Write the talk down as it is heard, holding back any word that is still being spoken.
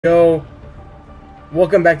Yo,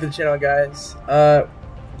 welcome back to the channel, guys.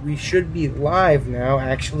 We should be live now,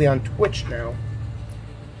 actually on Twitch now.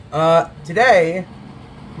 Today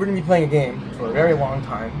we're gonna be playing a game for a very long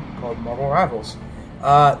time called Marvel Rivals.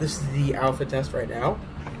 This is the alpha test right now.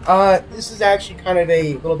 This is actually kind of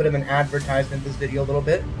a little bit of an advertisement, this video a little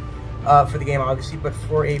bit, for the game obviously, but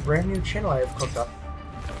for a brand new channel I have cooked up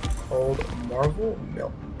called Marvel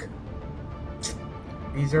Milk.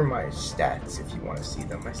 These are my stats, if you want to see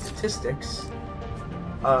them. My statistics.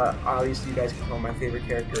 Obviously, you guys can tell my favorite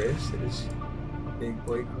character is. It is Big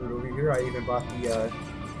Boy Groot over here. I even bought the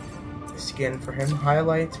skin for him.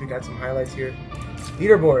 Highlights. We got some highlights here.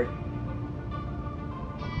 Leaderboard.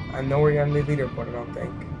 I'm nowhere on the leaderboard, I don't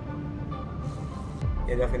think.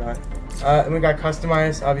 Yeah, definitely not. And we got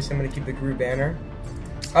customized. Obviously, I'm going to keep the Groot banner.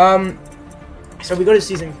 So we go to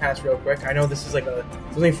Season Pass real quick. I know this is like there's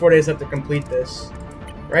only 4 days left to complete this.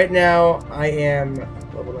 Right now, I am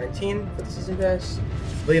level 19 for the Season Pass.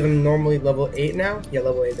 I believe I'm normally level 8 now. Yeah,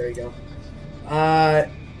 level 8, there you go.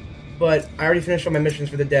 But I already finished all my missions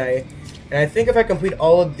for the day. And I think if I complete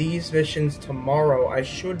all of these missions tomorrow, I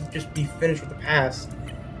should just be finished with the pass.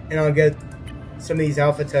 And I'll get some of these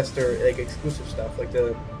alpha tester, like, exclusive stuff, like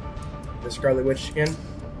the Scarlet Witch skin.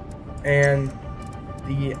 And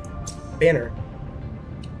the banner.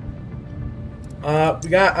 I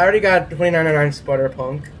already got 29.99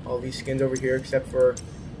 Spider-Punk, all these skins over here except for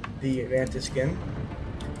the Mantis skin.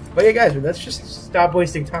 But yeah, guys, let's just stop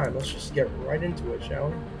wasting time. Let's just get right into it, shall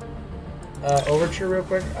we? Overture real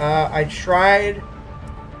quick. I tried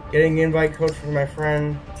getting the invite code from my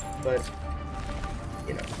friend, but,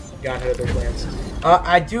 you know, got ahead of their plans.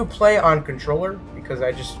 I do play on controller because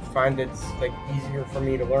I just find it's, like, easier for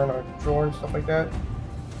me to learn on controller and stuff like that.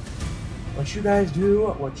 What you guys do,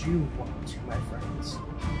 what you want, my friends.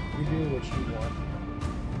 You do what you want.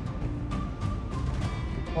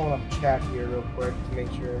 I'm pulling up chat here real quick to make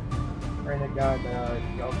sure. Pray to God that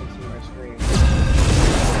y'all can see my screen.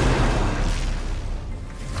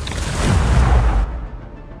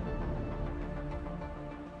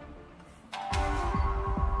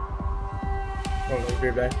 Oh, let's be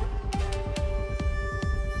right back.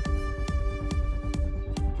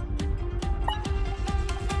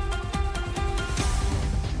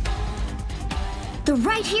 The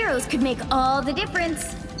right heroes could make all the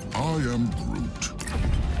difference. I am Groot.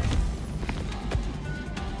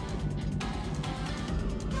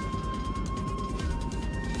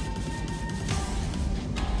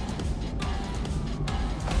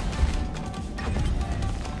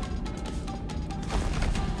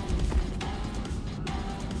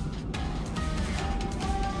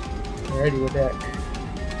 Alrighty, we're back.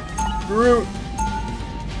 Groot!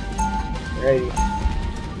 Alrighty.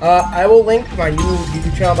 I will link my new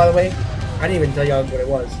YouTube channel, by the way. I didn't even tell y'all what it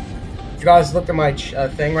was. If you guys looked at my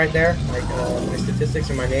thing right there, like my statistics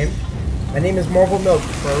and my name is Marvel Milk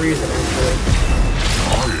for a reason, actually.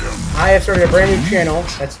 I have started a brand new channel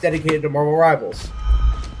that's dedicated to Marvel Rivals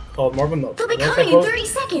called Marvel Milk. They'll be coming in 30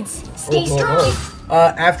 seconds. Stay strong.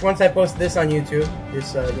 Once I post this on YouTube,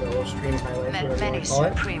 this little stream highlight, whatever you want to call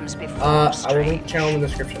it, I will link the channel in the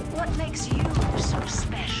description. What makes you so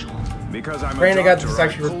special? Because I'm Brandon got this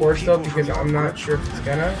actually record still because I'm not sure if it's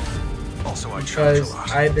gonna. Because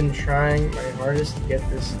I've been trying my hardest to get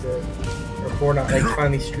this to record, not like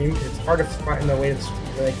finally stream. Because it's hard to find the way to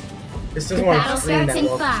stream. Like this doesn't want to stream that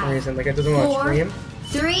well for some reason. Like it doesn't want to stream.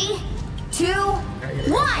 3, 2,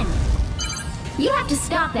 1. You have to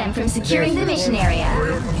stop them from securing the mission area.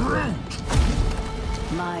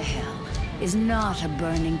 My hell is not a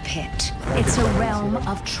burning pit. It's a realm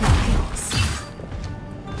of trials.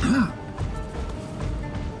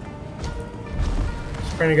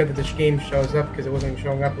 Trying to get that this game shows up because it wasn't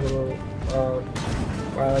showing up a little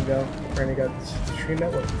while ago. Trying to get this stream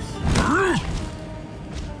that works.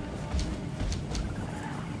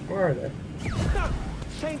 Where are they?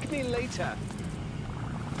 Thank me later.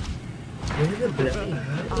 Where the bloody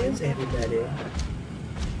hell is everybody?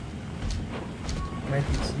 Might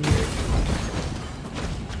be here.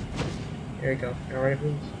 There we go. Alright,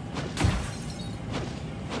 please.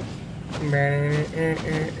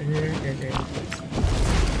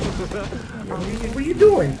 What are you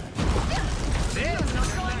doing?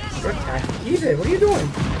 Keep it. What are you doing?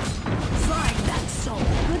 Find that soul.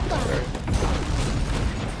 Goodbye.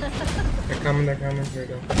 They're coming. Here we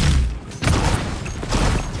go.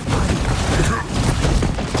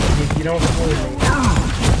 You don't fool me.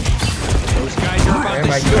 Those guys are about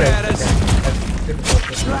to shoot at us.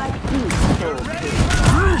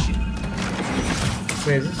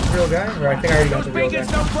 Wait, is this a real guy? Or I think I already got the real guy.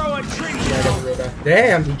 Don't throw a tree. Yeah, I got the real guy.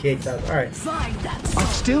 Damn, he caked up. Alright. I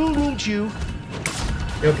still need you.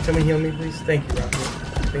 Yo, can someone heal me, please? Thank you, Rocket. I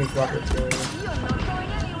think it's Rocket's healing me.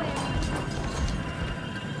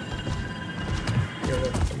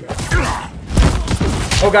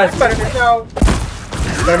 Oh, guys, Spider-Man, no!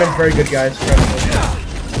 Spider-Man's very good, guys.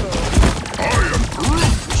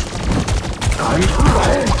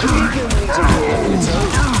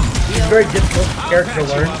 He's a very difficult character to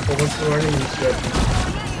learn, but once you learn him, he's good.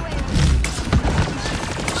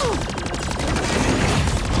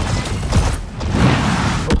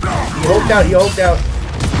 He hulked out, he hulked out.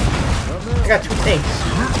 I got 2 tanks.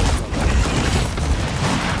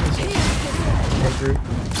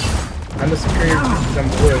 I'm the superior because I'm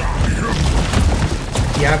blue.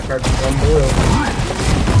 Yeah, card because I'm blue.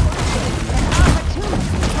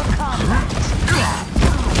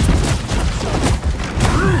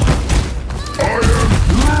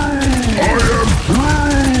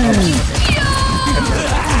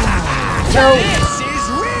 No!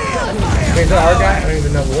 Wait, is that our guy? I don't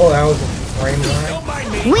even know. Whoa, that was a frame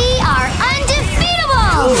line. We are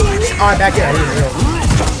undefeatable! Oh, I'm back in. I didn't know.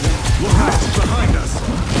 Behind us.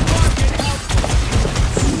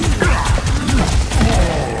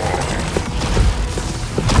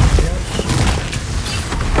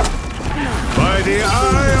 By the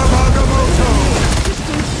eye of Agamotto.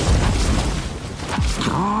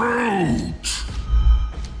 Groot.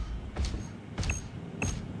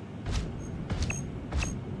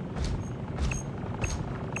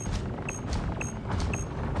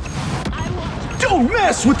 Don't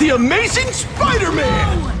mess with the Amazing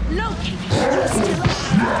Spider-Man!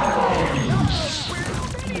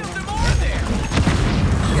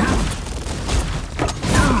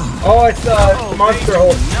 Oh, it's monster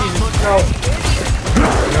hole. Jesus, no.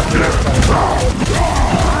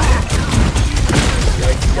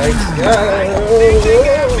 Yikes, yikes,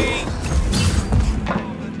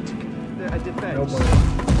 no more.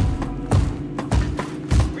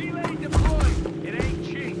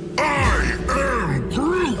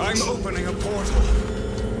 I'm opening a portal.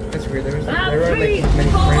 That's weird. There were like many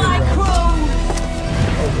frames around.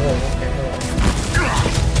 Oh, whoa, okay, hold on.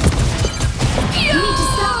 You need to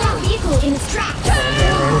stop that vehicle in its tracks.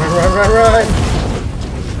 Run!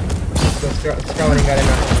 So Scarlet got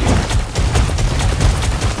enough.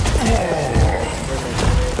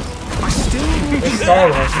 It's Star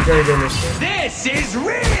Wars. He's very good in this game. This is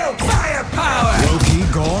real firepower! Loki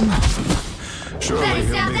gone? Surely Better he'll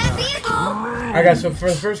stop be that back. vehicle. Alright, guys. So for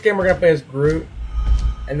the first game, we're gonna play as Groot,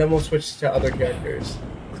 and then we'll switch to other characters.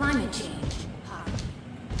 Climate change.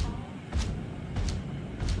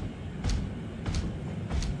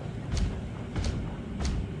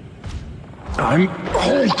 I'm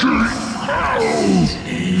hulking out.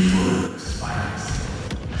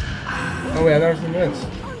 Oh wait, I've never seen this.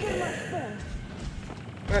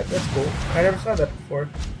 Alright, that's cool. I never saw that before.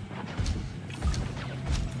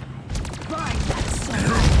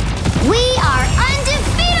 We are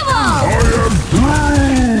undefeatable!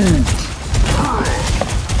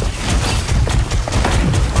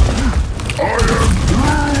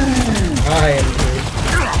 I am Groot. I am Groot.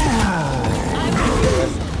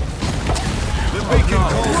 We can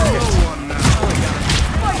call no one now.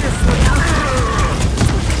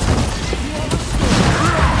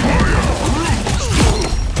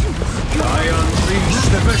 I unleash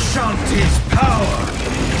the Vishanti's power.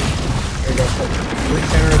 There you go. Quick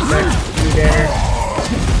center effect. Do there.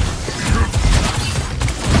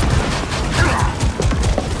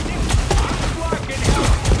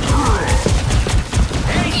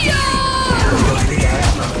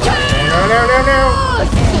 No.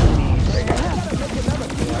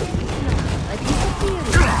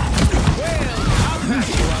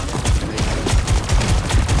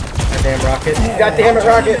 Goddamn Rocket. Goddamn it,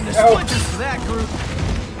 Rocket. No.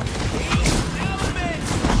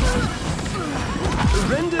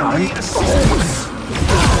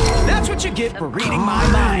 That's what you get for reading my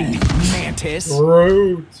mind, Mantis.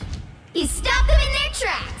 Groot. You stop them in their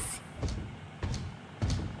tracks.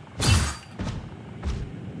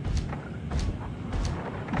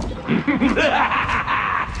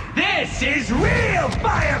 This is real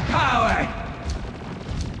firepower!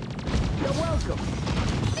 You're welcome.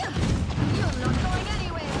 You're not going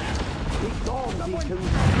anywhere. It's all beacons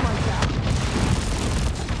like that.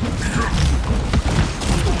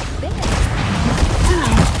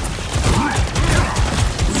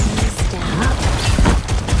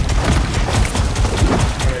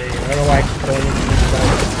 I don't know why I keep going into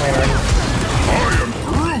this planet.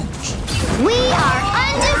 We are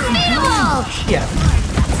undefeatable! Yeah.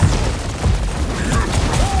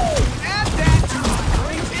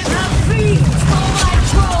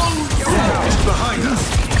 Behind us.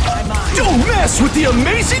 Don't mess with the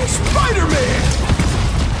Amazing Spider-Man.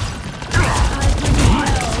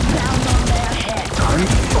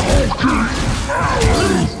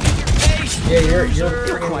 Yeah,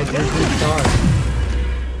 you're quite gone.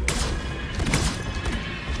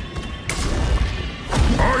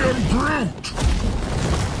 I am Groot!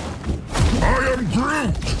 I am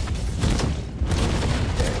Groot!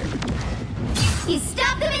 You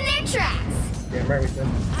stopped them in their tracks. Yeah, right with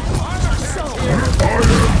them.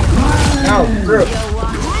 Ow, Groot.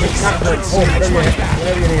 It's not like, oh,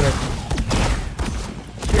 whatever your name is.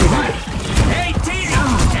 Hey, team!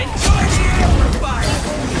 Enjoy the amplifier!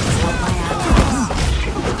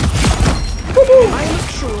 I'm a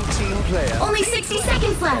true team player. Only 60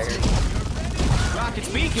 seconds left. Rocket's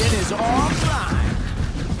beacon is offline.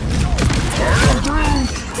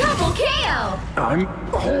 Double KO. I'm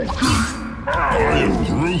Hulky! I am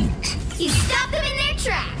Groot! You stopped them in their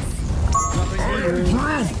tracks.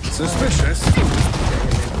 Suspicious?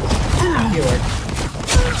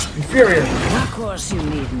 Inferior. Of course you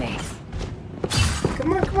need me.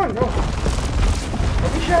 Come on, no.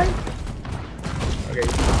 Don't be shy. Okay.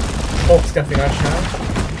 Hulk's definitely not shy.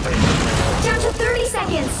 Down to 30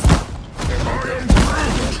 seconds.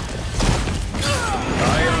 I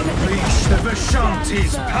unleash the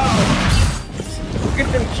Vishanti's power! Look at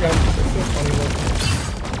them jump. That's so funny.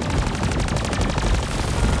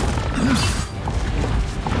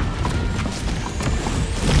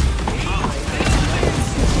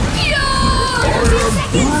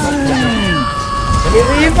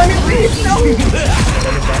 Let me leave, no! Oh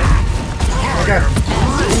my god,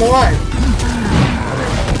 I'm alive.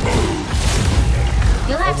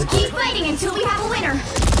 You'll have to keep fighting until we have a winner.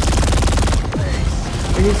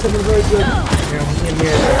 We need something very good. Yeah, we need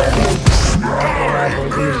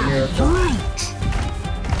miracle.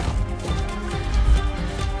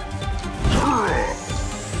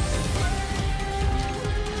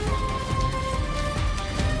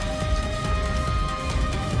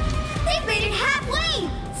 They've made it halfway.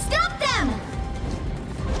 Stop them.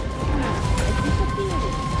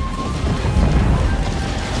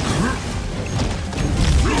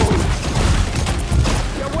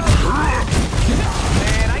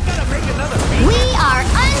 Man, I gotta make another We are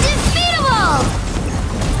undefeatable.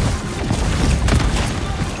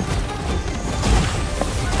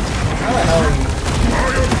 How the hell are you?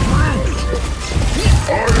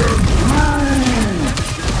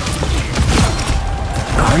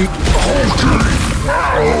 I'm Hulky!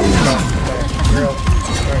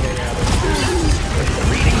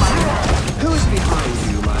 Who's behind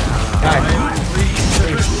you, my ally? Unleash the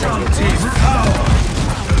Vishanti's power!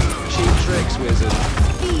 Cheap tricks, wizard.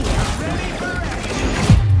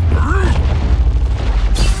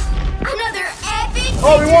 Another epic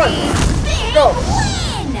Oh, we won. Big Go.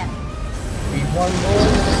 win. We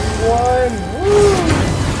won. Woo!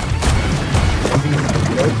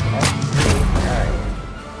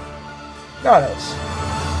 Nanos.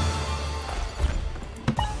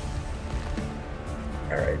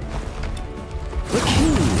 Alright. The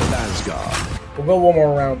king of Asgard. We'll go one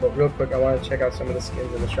more round, but real quick, I want to check out some of the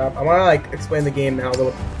skins in the shop. I want to like explain the game now a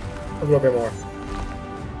little bit more.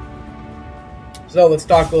 So let's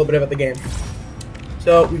talk a little bit about the game.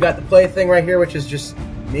 So we got the play thing right here, which is just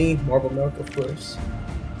me, Marble Milk, of course.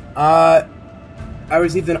 I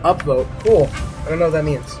received an upvote. Cool. I don't know what that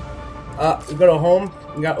means. We go to home.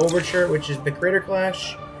 We got Overture, which is the Creator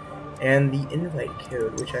Clash, and the invite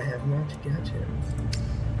code, which I have not gotten.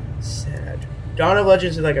 Sad. Dawn of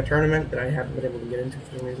Legends is like a tournament that I haven't been able to get into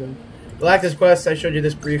for some reason. Galactus Quest, I showed you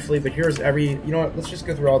this briefly, but here's you know what, let's just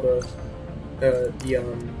go through all the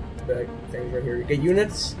things right here. You get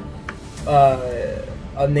units, a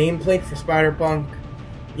nameplate for Spider-Punk,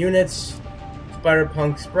 units,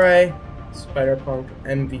 Spider-Punk spray, Spider-Punk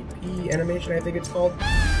MVP animation, I think it's called.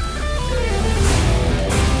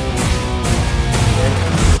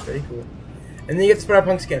 Very cool. And then you get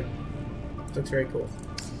Spider-Punk skin. This looks very cool.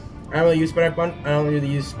 I don't really use Spider-Punk. I don't really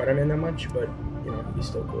use Spider-Man that much, but you know, he's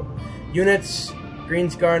still cool. Units, Green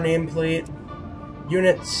Scar nameplate.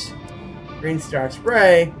 Units, Green Star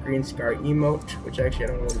spray, Green Scar emote, which actually I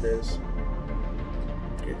don't know what it is.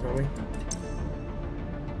 Can you tell me?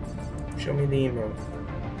 Show me the emote.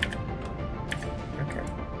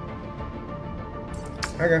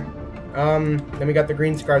 Okay. Then we got the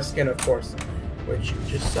Green Scar skin, of course, which you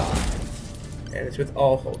just saw. And it's with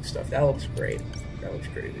all Hulk stuff. That looks great. That looks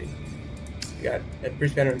crazy. You got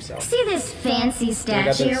Bruce Banner himself. See this fancy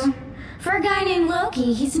statue? For a guy named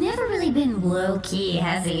Loki, he's never really been low-key,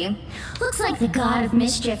 has he? Looks like the god of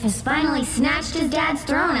mischief has finally snatched his dad's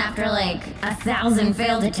throne after, like, 1,000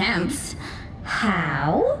 failed attempts.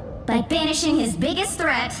 How? By banishing his biggest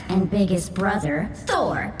threat and biggest brother,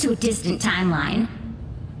 Thor, to a distant timeline.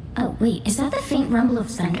 Oh, wait, is that the faint rumble of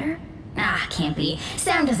thunder? Ah, can't be.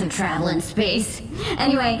 Sound doesn't travel in space.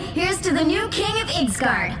 Anyway, here's to the new king of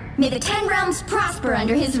Ixgard. May the 10 realms prosper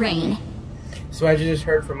under his reign. So I just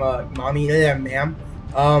heard from mommy, ma'am.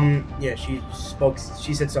 Yeah, she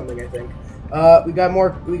said something, I think. We got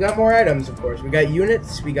more items, of course. We got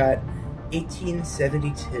units. We got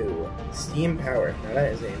 1872 steam power. Now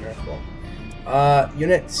that is a mouthful.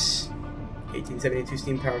 Units. 1872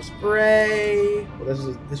 steam power spray. Well,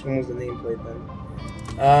 this one was the nameplate then.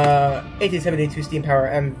 1872 steam power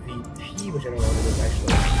MVP, which I don't know what it is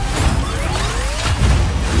actually.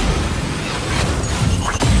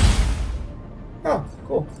 Oh,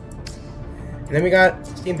 cool. And then we got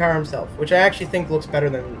steam power himself, which I actually think looks better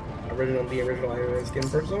than the original Iron Man skin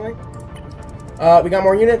personally. We got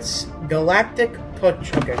more units. Galactic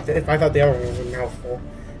Putsch. Okay, if I thought the other one was a mouthful.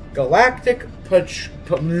 Galactic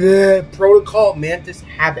Protocol Mantis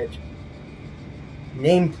Habit.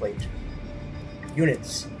 Nameplate.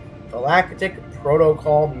 Units. Galactic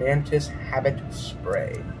Protocol Mantis Habit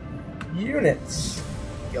Spray. Units.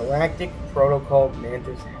 Galactic Protocol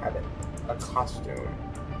Mantis Habit. A costume.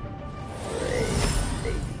 Spray.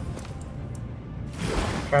 Baby.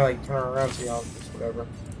 I'm trying to like turn around so y'all just whatever.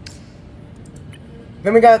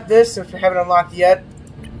 Then we got this, which I haven't unlocked yet.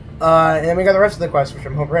 And then we got the rest of the quests, which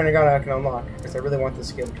I'm hoping I can unlock, because I really want this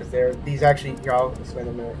skin, because these actually, here, I'll explain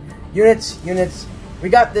in a minute. Units. We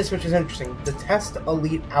got this, which is interesting. The Test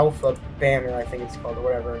Elite Alpha banner, I think it's called, or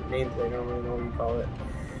whatever, nameplate, I don't really know what you call it.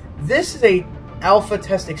 This is a Alpha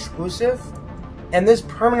Test exclusive, and this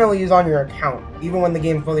permanently is on your account, even when the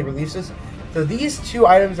game fully releases. So these two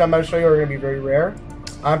items I'm about to show you are going to be very rare.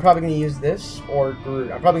 I'm probably going to use this, or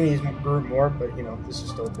Groot. I'm probably going to use Groot more, but, you know, this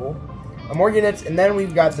is still cool. More units, and then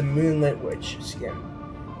we've got the Moonlit Witch skin,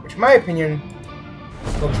 which, in my opinion,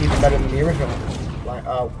 looks even better than the original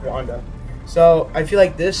Wanda. So I feel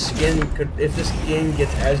like this skin could, if this game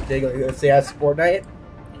gets as big, like let's say as Fortnite,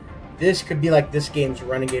 this could be like this game's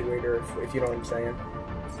Renegade Raider, if you know what I'm saying.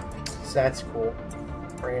 So that's cool.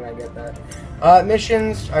 Brain, I get that.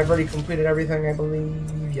 Missions, I've already completed everything, I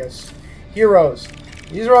believe. Yes. Heroes.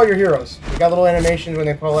 These are all your heroes. You got little animations when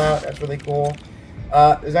they pull out. That's really cool.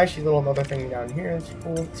 There's actually a little another thing down here. That's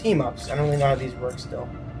cool. Team ups. I don't really know how these work still.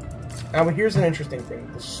 Now, but here's an interesting thing.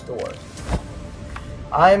 The store.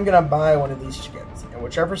 I'm gonna buy one of these skins, and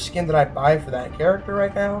whichever skin that I buy for that character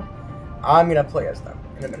right now, I'm gonna play as them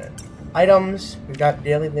in a minute. Items. We've got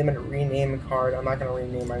daily limit rename card. I'm not gonna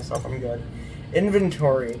rename myself. I'm good.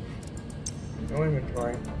 Inventory. No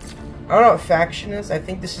inventory. I don't know what faction is. I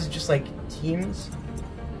think this is just like teams.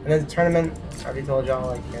 And then the tournament. I already told y'all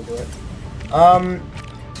I can't do it.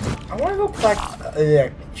 I want to go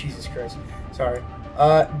Black. Jesus Christ. Sorry.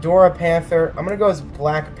 Dora Panther. I'm gonna go as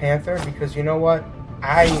Black Panther because you know what?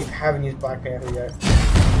 I haven't used Black Panther yet.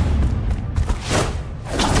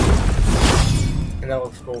 And that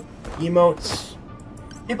looks cool. Emotes.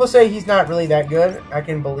 People say he's not really that good. I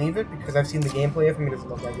can believe it because I've seen the gameplay of him. He doesn't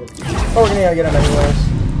look that good. But we're gonna get him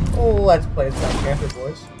anyways. Oh, let's play as Black Panther,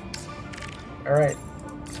 boys. Alright.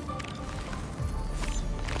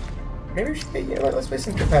 Maybe we should, you know what, let's play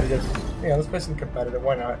some competitive. Yeah, let's play some competitive,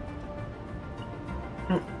 why not?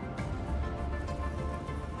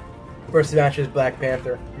 First match is Black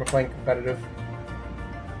Panther. We're playing competitive.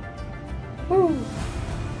 Woo!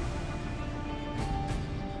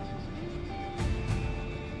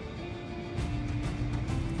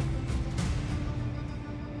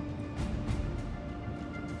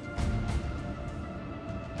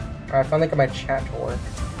 Alright, I finally got my chat to work.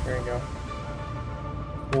 There you go.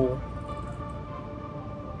 Cool.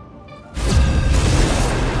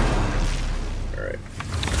 Alright.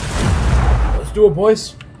 Let's do it,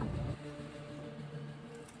 boys.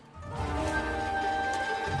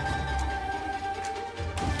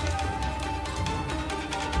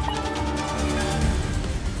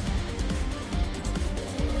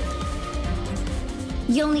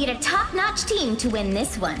 You'll need a top-notch team to win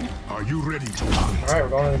this one. Are you ready to hunt? Alright, we're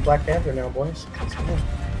going to the Black Panther now, boys. Let's go.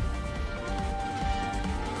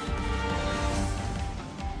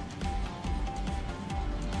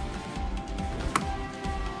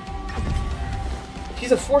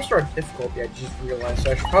 He's a 4-star difficulty, I just realized.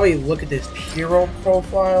 So I should probably look at this hero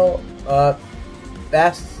profile.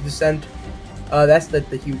 Vast Descent. That's the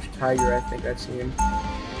huge tiger, I think I've seen.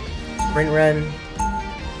 Sprint Ren.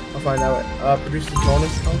 I'll find out. Produces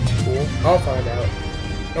bonus. Oh, cool. I'll find out.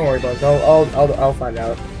 Don't worry about it. I'll find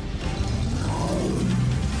out. I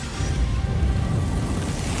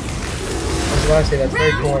was gonna say that's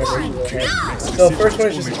very cool. So the first one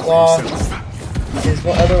is just a claw. His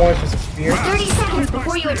other one is just a spear. 30 seconds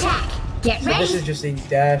before you attack. Get ready. So this is just a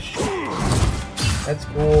dash. That's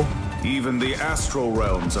cool. Even the astral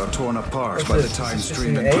realms are torn apart What's by the this? time Is this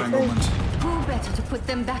stream an A thing? entanglement. Who better to put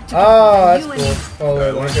them back together Oh, than that's you and cool. Oh, I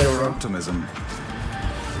wait, like let me your get it. optimism.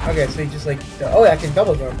 Okay, so you just like... Oh, I can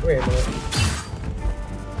double jump. Wait a minute.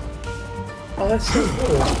 Oh, that's so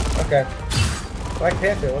cool. Okay. Black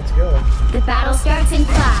Panther, let's go. The battle starts in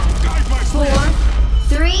 5, 4,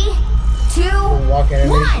 3, 2, We'll walk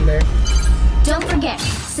animation 1. there. Don't forget,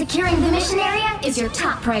 securing the mission area is your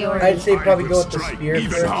top priority. I'd say probably go with the spear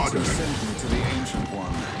Even first. harder. Send me to the ancient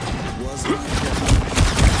one. Was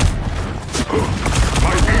not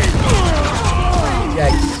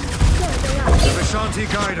Yikes. the Vishanti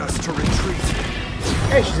guide us to retreat.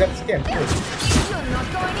 Hey, she's got the skin. Cool. You're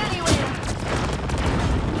not going anywhere.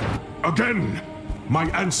 Again, my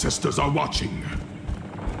ancestors are watching.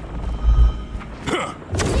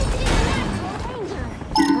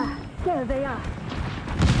 There they are.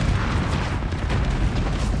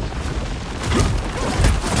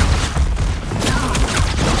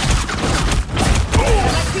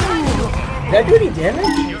 Did that do any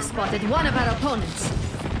damage? You've spotted one of our opponents.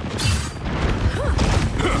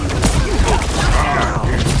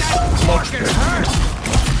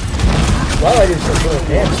 Well, I did some little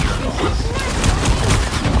damage.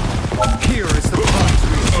 Here is the plot.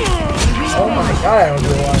 Oh my god, I don't do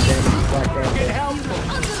a lot of damage with Black Panther.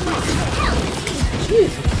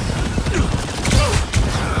 Jesus.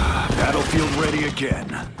 Battlefield ready again.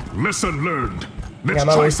 Lesson learned. Let's Yeah, I'm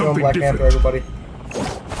not try wasting on something Black Panther, different. everybody.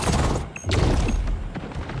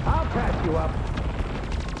 I'll patch you up.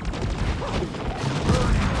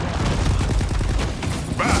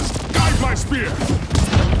 Fast, guide my spear.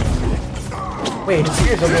 Wait, his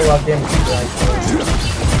spears don't do a lot of damage either, actually.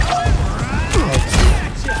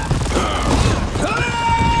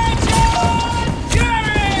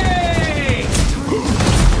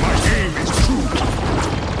 My aim is true.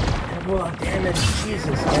 A lot of damage,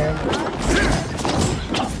 Jesus, man.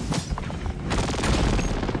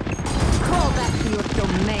 Crawl back to your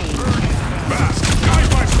domain. Fast, guide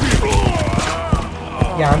my spear.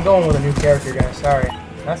 Yeah, I'm going with a new character, guys. Sorry.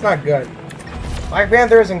 That's not good. Black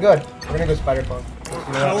Panther isn't good. We're gonna go Spider-Punk. You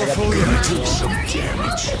know what? I got Do some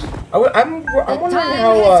damage. I'm wondering time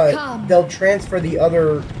how has come. they'll transfer the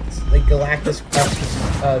other like Galactus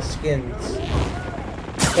Quest skins.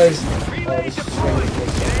 Because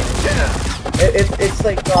it's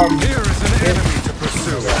like Here is an enemy to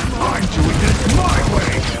pursue. I'm doing it my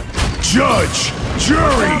way. Judge,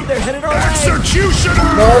 jury, executioner.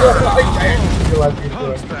 no,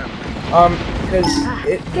 because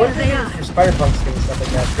one thing for Spider-Punk skin and stuff like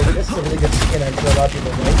that, because this is a really good skin. I'm sure a lot of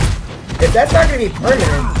people like. If that's not going to be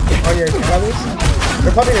permanent on your account, at least,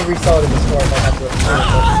 they're probably going to resell it in the store if I have to return it.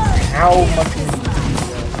 But how much is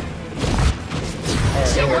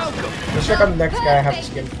let's check out the next guy I have the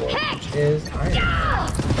skin for, which is Iron Man.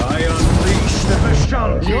 I unleash the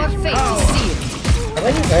Vishanti. Your fate is sealed. I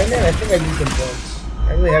like his Iron Man. I think I've used him once.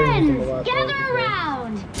 I really haven't used him a lot. Gather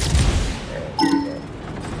around.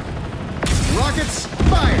 Rockets,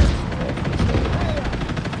 fire!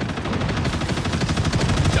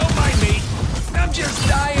 Don't mind me. I'm just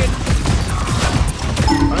dying.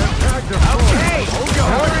 Okay,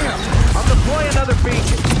 Hurry up. I'll deploy another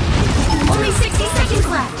beacon. Only 60 seconds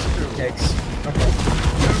left. Yikes. Okay.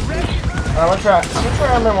 I'm gonna try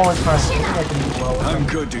Iron Man one more time. I think I can do well with I'm him.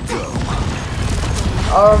 good to go.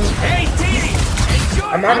 Hey, Dee! Enjoy.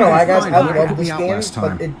 I'm not gonna lie, guys. fine. I I love helped this me out game, last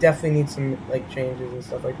time. but it definitely needs some like changes and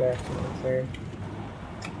stuff like that. You know what I'm saying?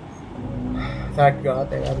 If I could go out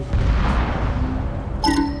there, that'd be cool.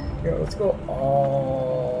 Here, let's go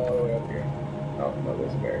all the way up here. Oh no,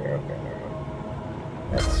 there's a barrier. Okay, never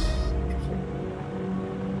mind. That's interesting.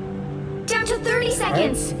 Down to 30 Alright,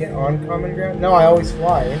 seconds. you get on common ground? No, I always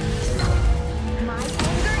fly. My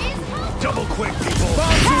anger is hot. Double quick, people.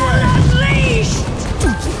 Unleashed!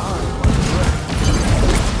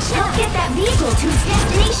 Help get that vehicle to its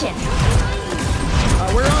destination.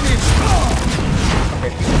 We're on the Okay,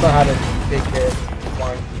 this is about how to take care of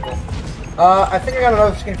flying people. I think I got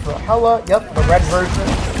another skin for Hela. Yep, the red version.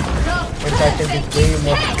 Which I think is way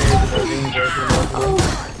more superior to the green version.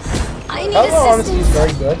 I need Hela honestly is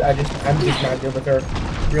assistance. very good. I'm just not good with her.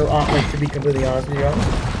 Real like, to be completely honest with you.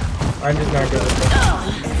 I'm just not good with her.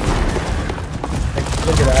 Like,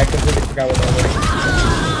 look at that, I completely forgot what that was.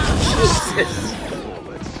 Jesus.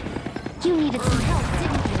 You needed some help,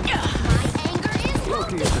 didn't you? My anger is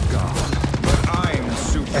hot. But I'm I hit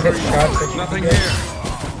supreme. shots that Nothing you here.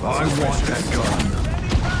 I want that gun.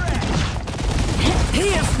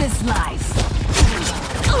 Here's this life.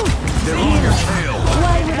 They're on your tail.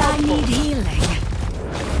 Why would I need healing?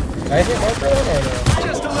 Did I hit more for that or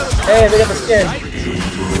no? Hey, they got the skin.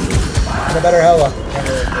 And a better Hela.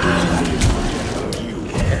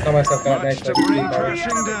 Tell myself that nice. Much to bring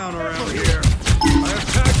crashing down around here. I have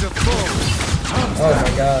tagged a foe. Oh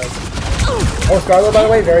my god. Oh, Scarlet, by the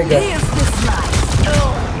way, very good.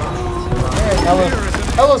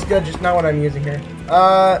 Hello's good, just not what I'm using here.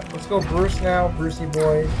 Let's go Bruce now. Brucey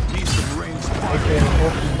boy.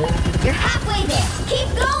 You're halfway there. Keep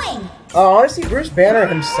going. Honestly, Bruce Banner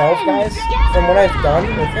himself, guys, from what I've done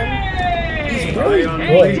with him, he's really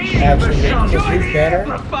good, actually. So Bruce Banner,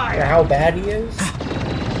 for how bad he is.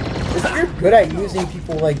 If you're good at using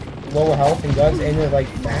people like low health and guns and you're like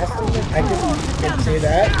fast, I can say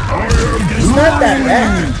that. He's not that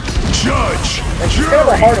bad. Judge! Like, he's kind of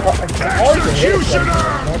a hard to hit.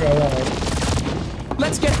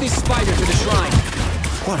 Let's get this spider to the shrine.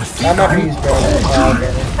 What a I'm not gonna use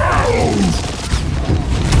Banner.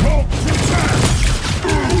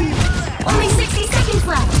 Only 60 seconds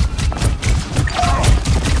left.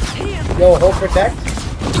 Yo, hold protect.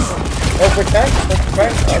 Hold protect. Hold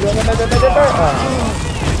protect.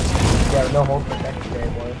 Yeah, no hold protect today,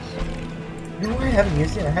 boys. You know why I haven't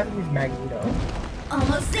used it? I haven't used Magneto.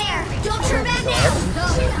 Almost there. Don't turn back now.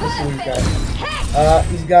 Let's see what he's got.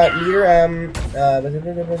 He's got meter M.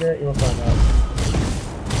 You'll find out.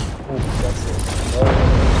 Oh, that's it.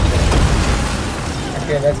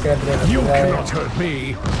 Okay, that's gonna be it. You cannot hurt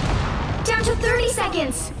me. Down to 30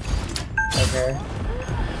 seconds. Okay.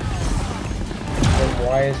 Then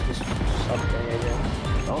why is just something again?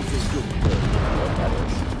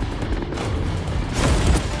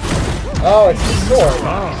 Oh, it's the sword.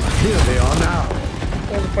 Ah, here they are now.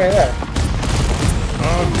 What's the point of that?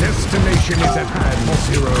 Our destination is at hand,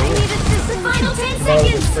 Zero. The final 10 That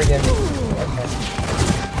was seconds. friggin'. Okay.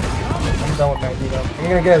 I'm done with Magneto. I'm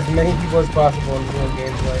gonna get as many people as possible in Zero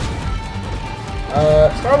gameplay.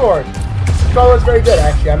 Star-Lord. Star-Lord's very good,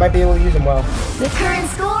 actually. I might be able to use him well. The current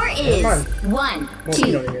score is Come 1, Well, 2,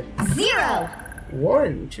 you don't need it. 0.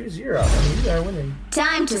 1, 2, 0. I mean, you are winning.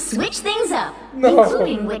 Time to switch things up, No.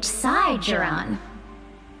 including which side you're on.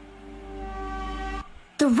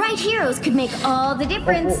 The right heroes could make all the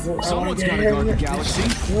difference. Someone's gotta guard the galaxy.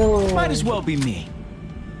 Whoa. Might as well be me.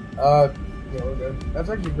 Yeah, we're good. That's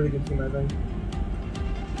actually a pretty good team, I think.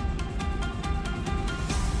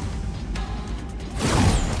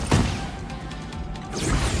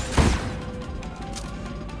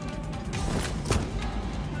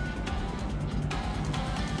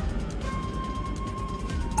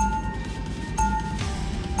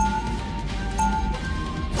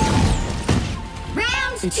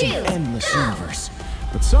 Round It's 2. an endless Go. universe.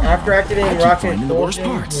 But somehow, After activating I keep Rocket finding the worst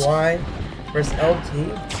Fortune, parts. Y, press LT.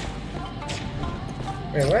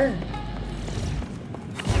 Wait, what?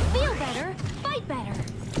 Feel better, fight better.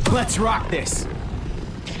 Let's rock this.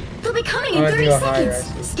 They'll be coming in I 30 do a higher,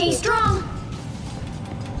 seconds. I see. Stay Cool. strong.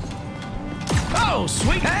 Oh,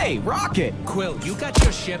 sweet. Hey, Rocket. Quill, you got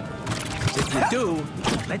your ship. If you do,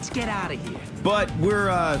 let's get out of here. But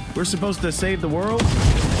we're supposed to save the world?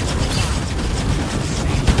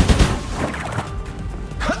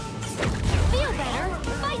 Feel better,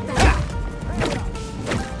 fight better.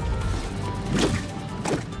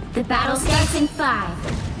 The battle starts in 5,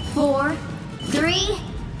 4, 3,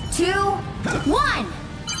 2, 1.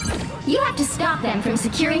 You have to stop them from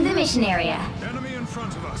securing the mission area. enemy in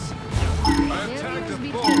front of us. I have tagged a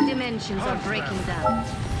foe. Between dimensions are breaking down.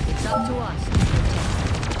 It's up to us to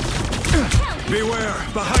protect. Beware,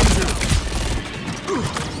 behind you.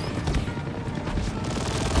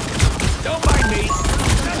 Don't mind me.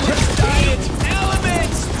 Giant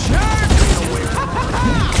elements, jerks!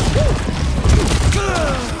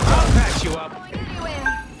 I'll patch you up.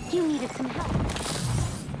 You needed some help.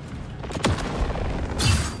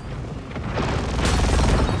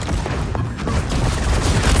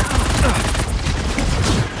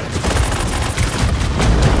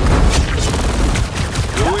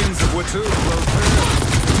 The winds of Watu blow through.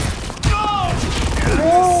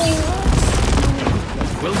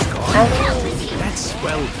 Will's gone. That's,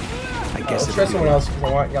 well, I guess Let's try someone else because I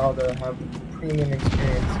want y'all to have premium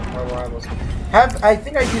experience our rivals. I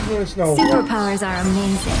think I usually only know once. Superpowers are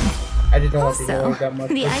amazing. I just don't want to Also, know that much.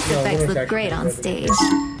 the but, ice you know, effects Limit's look actually great on good. stage.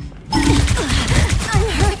 I'm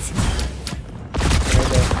hurt.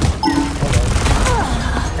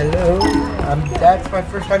 Hello. That's my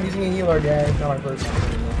first time using a healer, guys. Not my first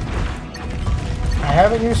time. I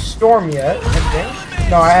haven't used Storm yet, I think.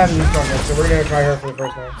 No, I haven't used Storm yet, so we're gonna try her for the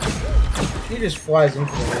first time. She just flies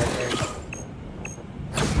into me, I think.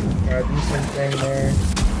 Alright, decent thing there.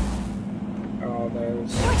 Oh,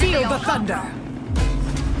 there's... Feel the thunder.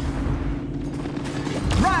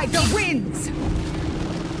 Ride the winds.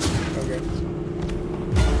 Okay.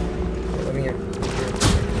 Let me in.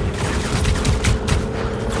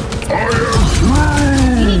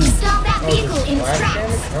 You need vehicle in Flash tracks.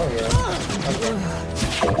 damage? Oh yeah.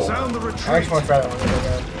 Okay. Sound the I retreat. actually want to try that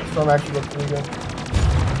one. Storm actually looks really good.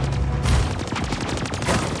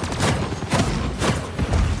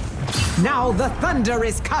 Now the thunder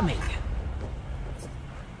is coming.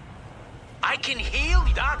 I can heal.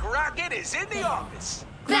 Doc Rocket is in the office.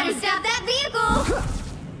 Better stop that vehicle.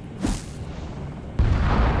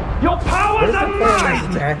 Your What powers is the are point of this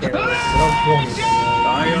mine! attack arrows? They don't kill me.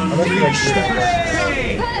 I Unless you like unleash do the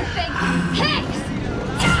that. Perfect hit.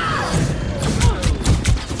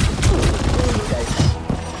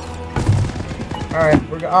 Alright,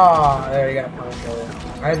 we're go- ah, there you got Poncho.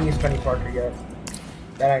 I haven't used Penny Parker yet.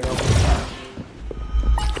 That I know.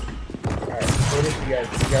 Alright, what if you guys?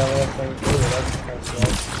 You got a little thing too, that's kind of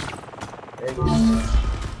slow. There you go.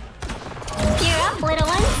 Gear up, little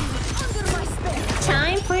one.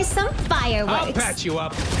 Time for some I'll fireworks. patch you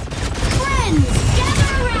up. Friends,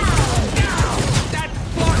 gather around. That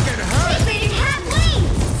fucking hurt. They have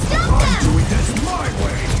wings. Stop them. doing this my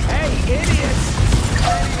way. Hey, idiots.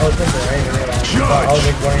 Oh, it's in there, I didn't realize. I was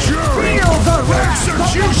like, what are you- Jury,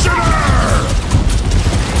 executioner!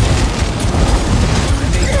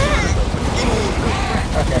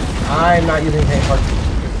 Okay, I'm not using Penny Parker.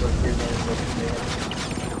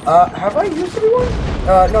 Have I used anyone?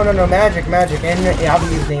 No, magic, and yeah, I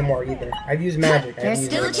haven't used Namor either. I've used magic. I There's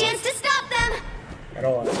haven't still a used chance to stop them. Namor at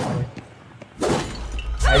all.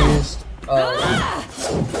 I used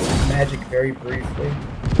magic very briefly,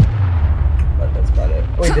 but that's about it.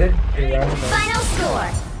 Wait, did it? Did it run? No. Final score: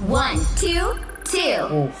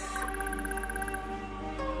 1-2-2. Oof.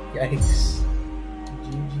 Yikes.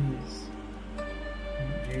 GG's.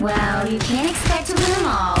 Well, you can't expect to win them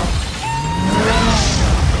all.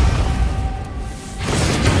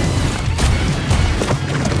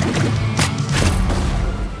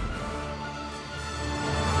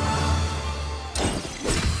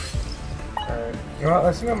 You know what,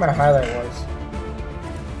 let's see what my highlight was.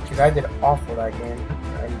 Because I did awful that game.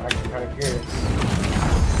 I'm actually kind of curious.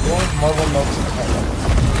 What was Marvel Notes in the highlight?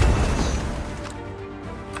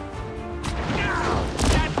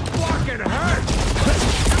 That fucking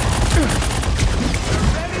hurt.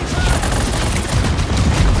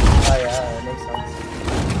 Oh yeah, that makes sense.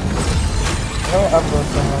 I'm gonna upload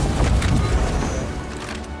someone.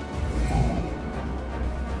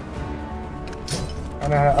 I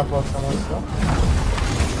know how to upload someone still.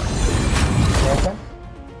 Okay.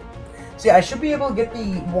 See, I should be able to get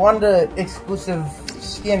the Wanda exclusive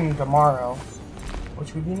skin tomorrow,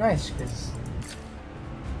 which would be nice because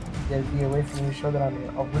there'd be a way for me to show that I'm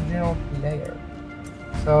an original player.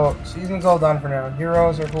 So, season's all done for now.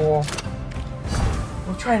 Heroes are cool.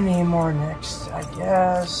 We'll try Namor next, I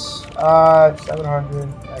guess. 700.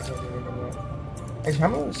 I can't do anything yet. Actually, how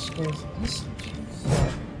many skins? These.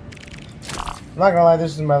 I'm not gonna lie,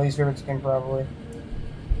 this is my least favorite skin, probably.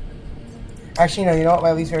 Actually, no, you know what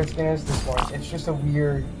my least favorite skin is? This one. It's just a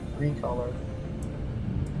weird green color.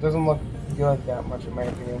 It doesn't look good that much, in my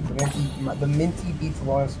opinion. The minty beats the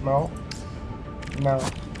one smell. No.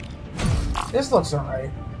 This looks alright.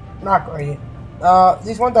 Not great.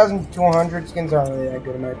 These 1,200 skins aren't really that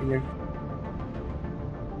good, in my opinion.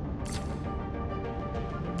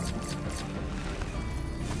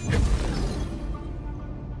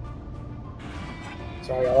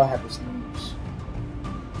 Sorry, all I have is news.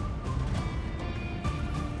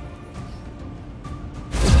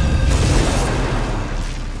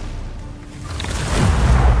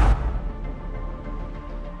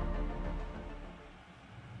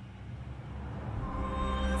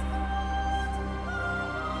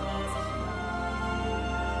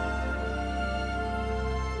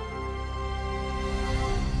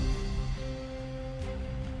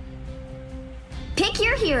 Pick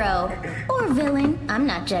your hero or villain. I'm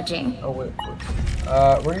not judging. Oh wait.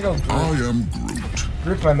 We're gonna go Groot. I am Groot.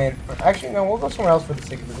 Groot's my main. Actually, no, we'll go somewhere else for the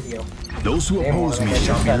sake of the video. Those who oppose me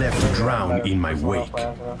shall be left to drown in my Someone wake.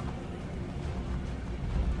 else by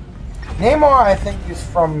Namor, I think, is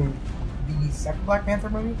from the second Black Panther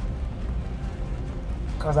movie.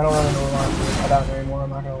 Because I don't really know a lot about it anymore, I'm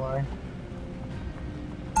not gonna lie.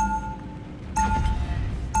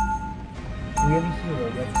 We have a healer.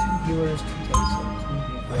 We have 2 healers, 2 tanks, 2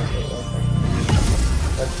 defense.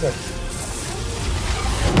 That's good.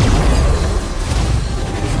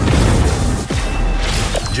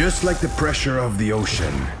 Just like the pressure of the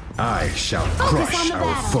ocean, I shall crush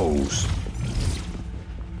our foes.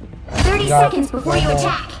 30 got seconds before you one more.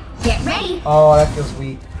 attack. Get ready. Oh, that feels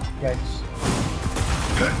weak. Yikes.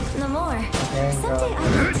 No more. Okay, Someday God.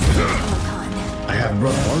 I'll need to see Omicron. I have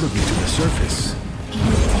brought part of you to the surface.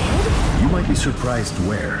 You might be surprised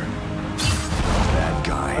where. Bad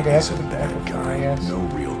guy Okay, is a that's bad okay, guy. yes. No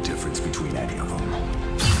real difference between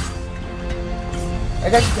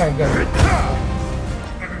That's actually kind of good.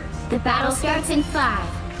 The battle starts in 5,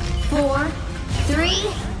 4, 3,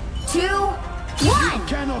 2, 1.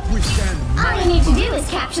 Cannot withstand. All you need to do is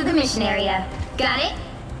capture the mission area. Got it?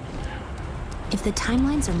 If the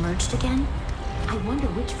timelines are merged again, I wonder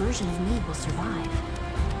which version of me will survive.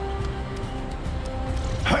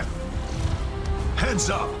 Heads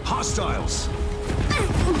up! Hostiles!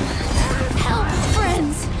 Help,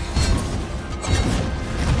 friends!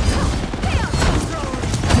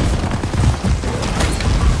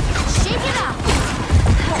 Shake it up!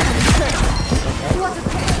 What a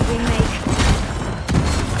pair we make!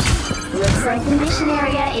 Looks like the mission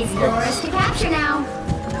area is yours to capture now.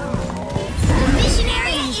 The mission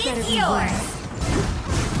area is yours!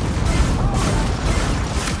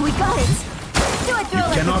 We got it! Do it, throw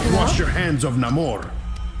like Cannot a girl. wash your hands of Namor.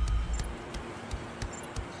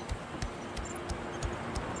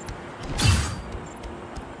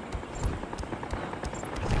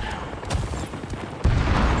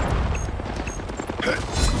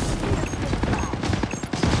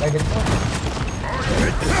 Like it's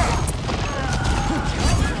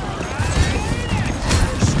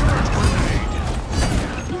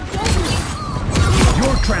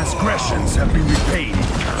Your transgressions have been repaid.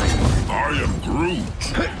 I am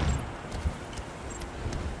Groot!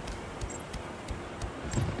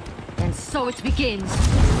 And so it begins.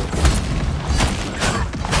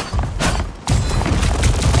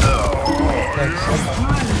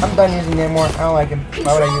 I'm done using Namor. I don't like him.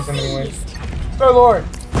 Why would I use him anyways? Star-Lord!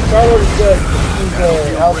 Star-Lord is good. He's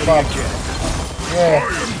a health buff. Yeah.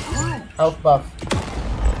 Health buff.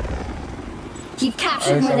 You've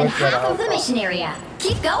captured more than half of the mission area.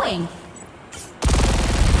 Keep going.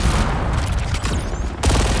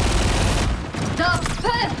 The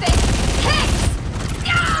perfect hit!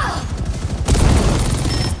 Ah!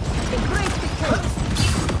 The great victory.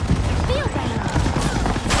 Feel better.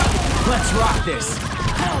 Let's rock this.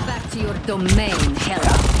 Go back to your domain,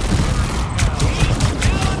 Hera.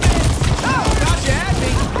 Oh, thought you had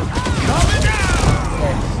me. Coming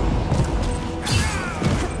down.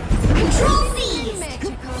 Control Z!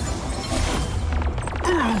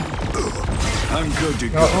 I'm good to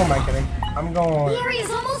No, go. who am I kidding? I'm going. The area's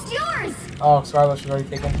almost yours! Oh, Scarlet should already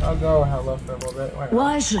taken. I'll go Hello for a little bit. Why not?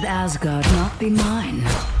 Why should Asgard not be mine?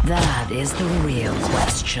 That is the real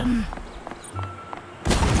question.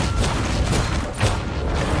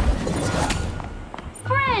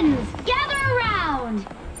 Friends, gather around!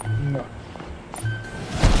 No.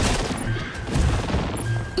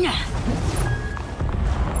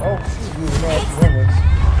 Oh, shoot, we know if we win this.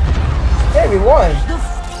 Hey, we won!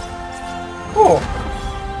 Cool.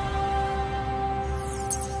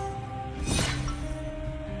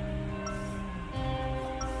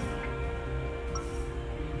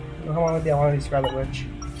 How long did I want to be Scarlet Witch?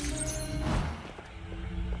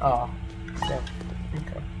 Oh, yeah.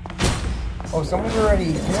 Okay. Oh, someone's already.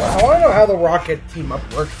 You know, I want to know how the Rocket team up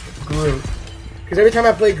works with Groot. Because every time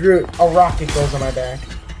I play Groot, a rocket goes on my back.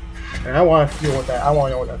 And I want to feel what that. I want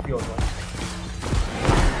to know what that feels like.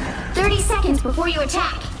 30 seconds before you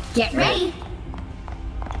attack. Get ready.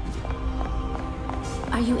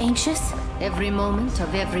 Are you anxious? Every moment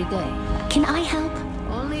of every day. Can I help?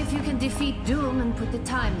 Only if you can defeat Doom and put the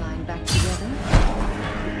timeline back together.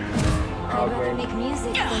 Oh, I'd rather great. make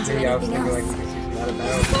music than do Maybe I was anything thinking like else. this is not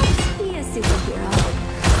about. Be a superhero.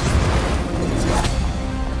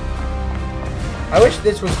 I wish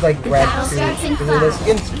this was like red battle too. starts in Because the 5,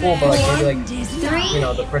 skin's cool, but like maybe like 3, you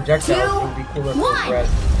know the projectiles would be cooler if it was 1. red.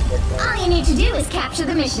 All you need to do is capture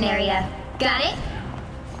the mission area. Got it?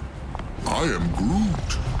 I am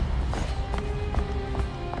Groot.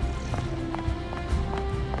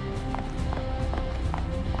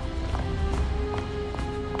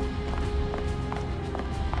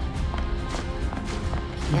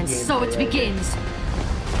 And so it begins.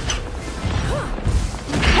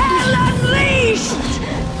 Hell unleashed!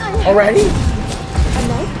 Already?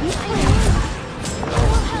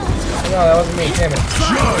 No, that wasn't me. Damn it.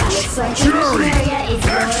 Looks like the mission area is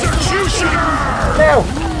yours to capture now. No!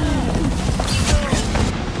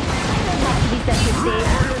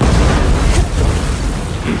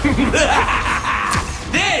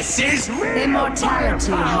 This is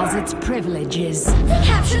Immortality has its privileges. They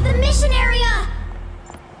captured the mission area!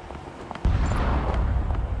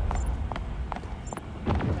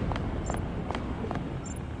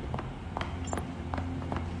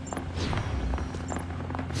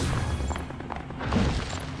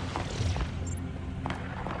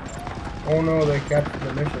 Oh no, they captured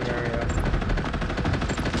the mission area.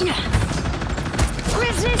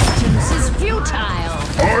 Resistance is futile.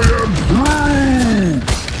 I am Groot!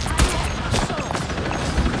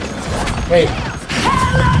 Wait.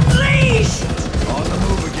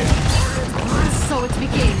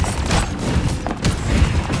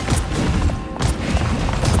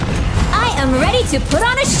 am ready to put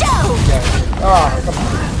on a show! Oh, come on.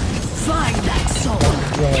 Find that soul.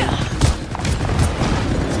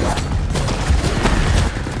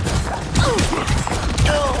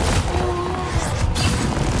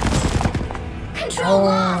 Control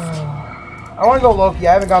lost! I want to go Loki.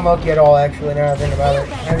 I haven't gone Loki at all, actually, now I think about it.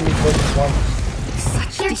 I haven't used Loki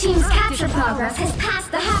once. Your team's capture progress has passed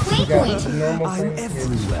the halfway point. I'm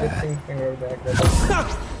everywhere.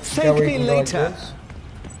 Thank me later.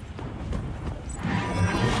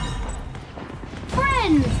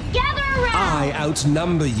 Friends, gather around! I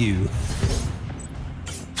outnumber you.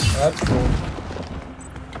 That's cool.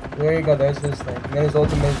 There you go, there's this thing. And then his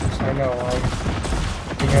ultimate is just, I know,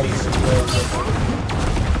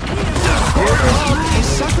 He's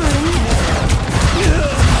suffering.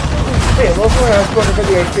 Hey, Loki has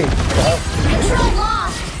 250 HP. Control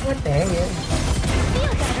lost! What the hell, man?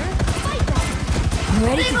 Feel better, fight better. I'm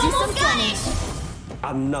ready to do some damage.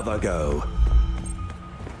 Another go.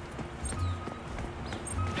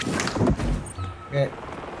 Yeah.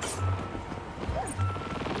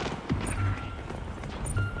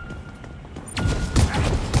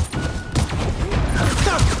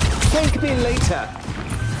 Thank me later.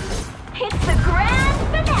 It's the grand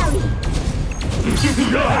finale!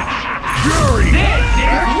 Fury!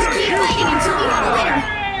 Let's keep fighting until we have a winner!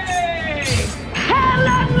 Hell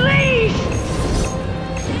unleashed!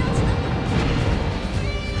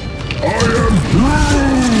 I am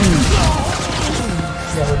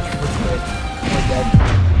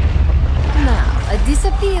Now, a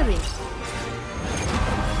disappearing.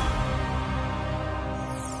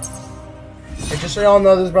 And just so y'all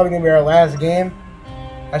know, this is probably going to be our last game.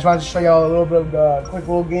 I just wanted to show y'all a little bit of a quick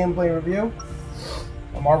little gameplay review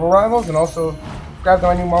of Marvel Rivals, and also subscribe to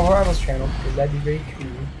my new Marvel Rivals channel, because that'd be very cool.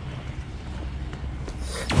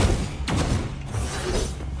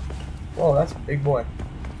 Whoa, that's a big boy.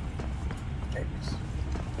 Thanks.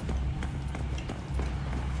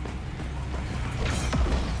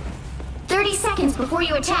 30 seconds before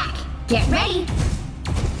you attack. Get ready.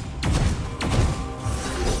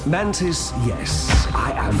 Mantis, yes,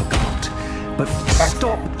 I am a god. But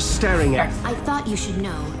stop staring at... I thought you should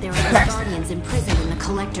know there are guardians imprisoned in the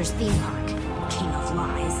Collector's theme park. King of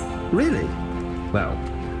lies. Really? Well,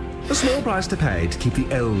 a small price to pay to keep the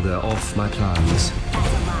Elder off my plans.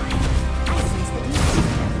 That's a lie. I sense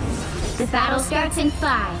that The battle starts in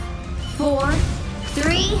 5, 4,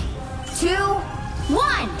 3, 2,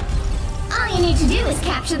 1. All you need to do is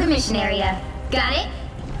capture the mission area. Got it?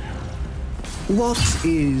 What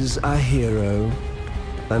is a hero?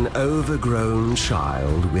 An overgrown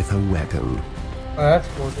child with a weapon. Oh, that's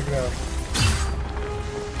cool. Check it out.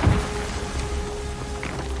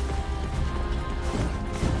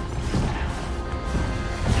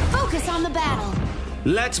 Focus on the battle.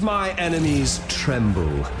 Let my enemies tremble.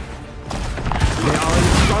 They are in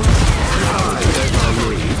front of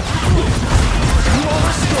me. You are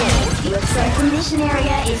restored. Looks like the mission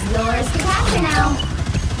area is yours to capture now.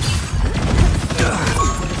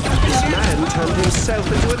 This man turned himself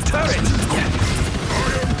into a turret.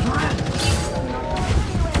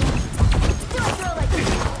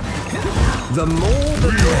 The more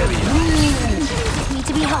the merrier. Need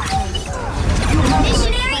to be helpful. The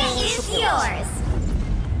mission area is yours.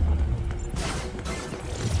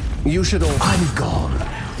 You should all... I'm gone.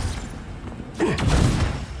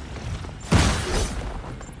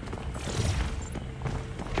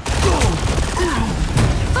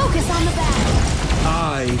 Focus on the battle.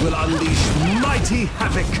 I will unleash mighty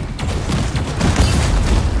havoc.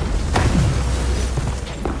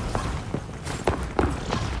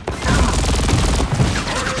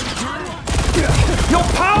 Your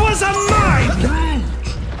powers are mine!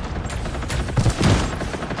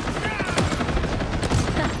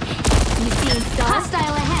 You see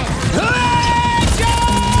hostile ahead.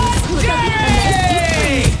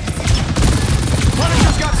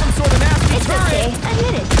 Punisher's got some sort of nasty It's okay.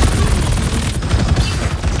 Admit it.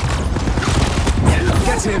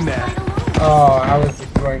 Get in there. Oh, I was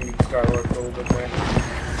destroying the Star Wars a little bit there.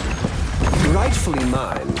 Rightfully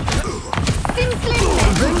mine.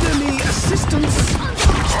 Render me assistance.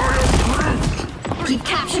 You've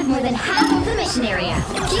captured more than half of the mission area.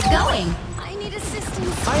 Keep going. I need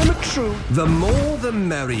assistance. I am a true. The more the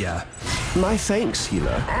merrier. My thanks,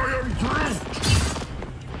 healer.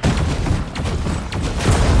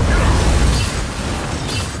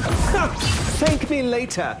 Thank me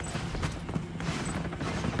later.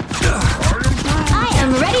 I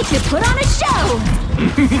am ready to put on a show.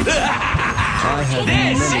 I have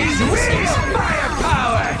many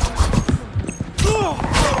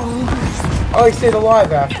Oh, he stayed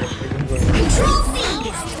alive after. Control C.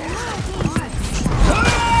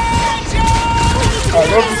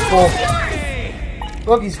 Loki's cool.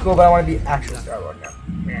 Loki's cool, but I want to be actual Star-Lord now.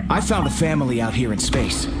 Man. I found a family out here in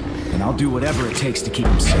space, and I'll do whatever it takes to keep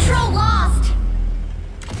them safe. Control lost!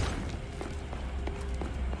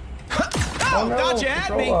 Oh no, thought you had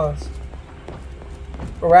control me. lost.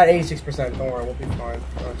 We're at 86%, don't worry, we'll be fine.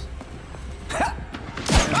 Trust.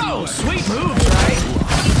 Oh, sweet moves, right?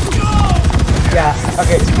 Yeah,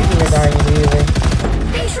 okay, speaking of dying immediately.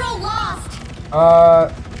 Control lost!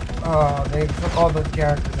 They took all the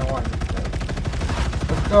characters I wanted.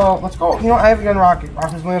 Let's go. You know, I haven't done Rocket.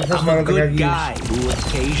 Rocket's one of the first I'm a ones I good used. guy who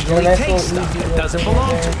occasionally Yeah, takes little stuff easy that little doesn't thing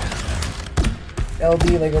belong right to me. there.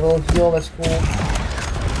 LB, like a little heal, that's cool.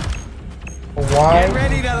 Why? Get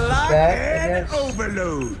ready to lock That, I and guess.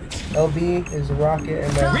 overload. LB is a rocket,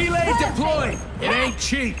 and then Relay deployed. It ain't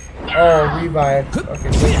cheap. oh, revive.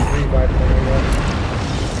 Okay, so it's revive.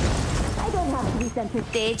 I don't have to be center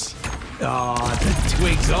stage. Aw, the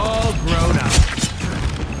twig's all grown up.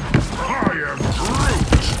 I am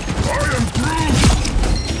Groot! I am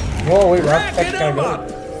Groot! Whoa, wait, rocket Wrapping kind him of up.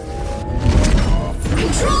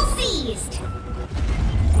 Control seized!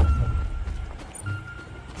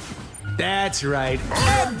 That's right.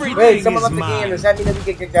 Everything Wait, someone is left the game. mine. Does that mean that we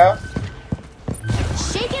get kicked out?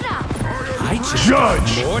 Shake it up. I just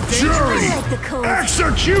Judge! more dangerous. Jury! Like the code.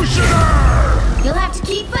 Executioner! You'll have to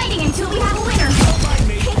keep fighting until we have a winner.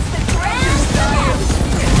 Hits the ground.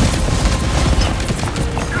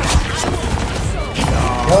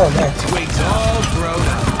 Oh, nice. Twig's all grown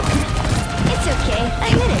up. It's okay.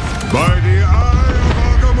 Admit it. By the eye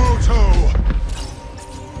of Agamotto!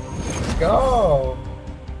 Let's go.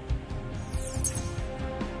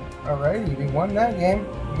 Alrighty, we won that game.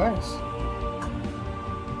 Nice.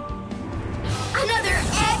 Another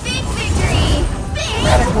epic victory! Big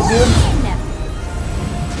Radical, dude. win!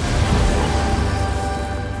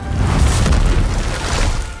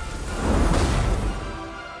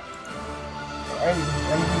 Alrighty,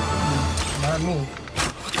 MVP, not me.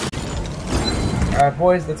 Alright,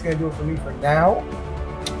 boys, that's gonna do it for me for now.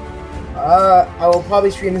 I will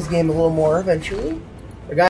probably stream this game a little more eventually.